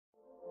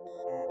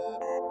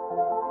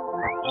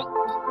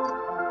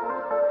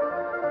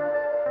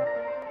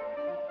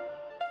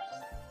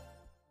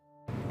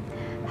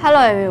Hello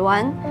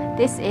everyone,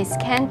 this is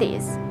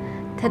Candice.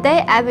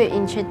 Today I will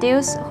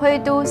introduce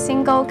Huidu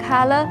single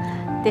color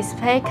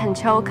display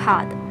control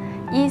card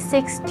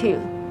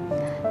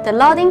E62. The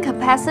loading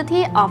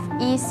capacity of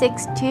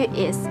E62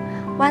 is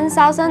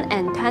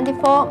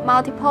 1024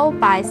 multiple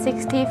by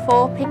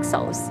 64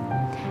 pixels,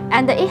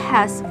 and it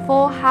has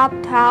 4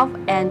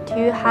 hub12 and 2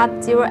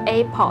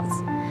 hub08 ports,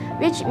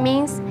 which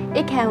means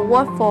it can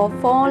work for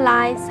 4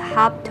 lines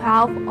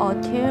hub12 or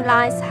 2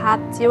 lines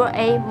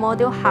hub08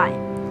 module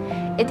height.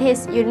 It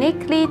is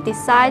uniquely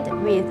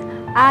designed with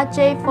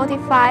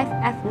RJ45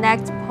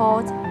 Ethernet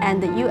port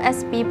and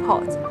USB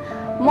port,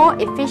 more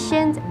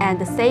efficient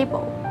and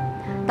stable.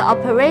 The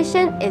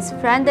operation is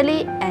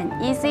friendly and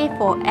easy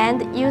for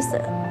end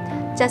user,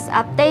 just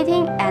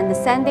updating and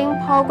sending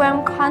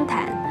program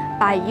content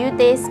by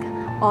UDisk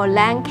or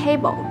LAN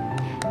cable.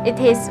 It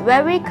is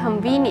very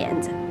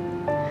convenient.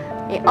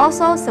 It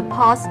also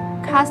supports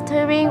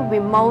clustering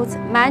remote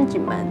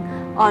management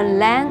on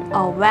LAN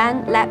or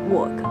WAN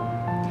network.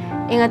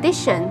 In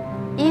addition,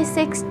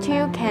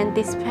 E62 can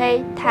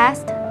display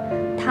text,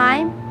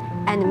 time,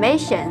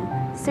 animation,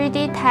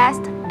 3D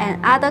text, and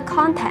other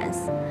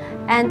contents,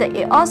 and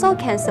it also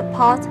can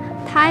support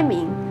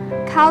timing,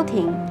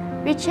 counting,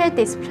 richer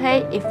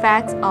display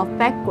effects of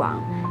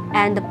background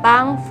and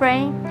bound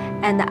frame,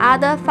 and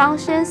other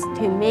functions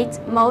to meet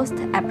most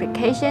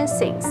application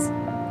scenes.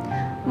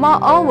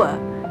 Moreover,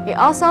 it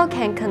also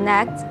can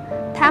connect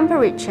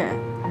temperature,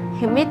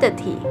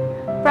 humidity,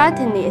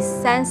 brightness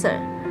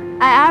sensor,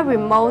 IR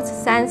remote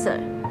sensor,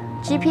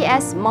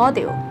 GPS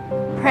module,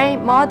 play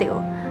module,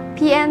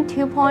 PM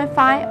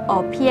 2.5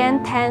 or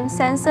PM 10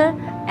 sensor,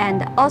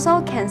 and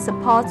also can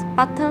support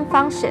button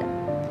function.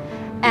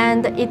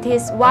 And it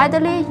is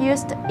widely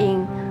used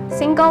in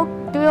single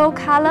dual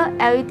color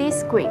LED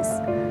screens,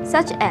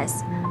 such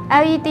as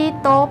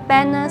LED door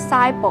banner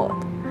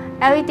sideboard,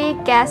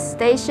 LED gas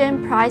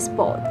station price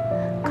board,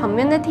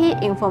 community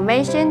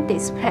information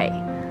display,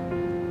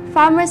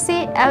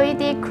 pharmacy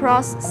LED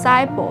cross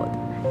sideboard,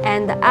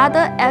 and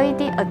other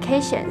LED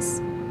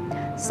occasions.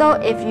 So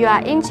if you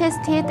are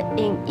interested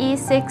in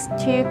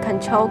E62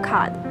 control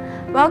card,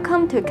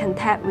 welcome to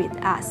contact with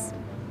us.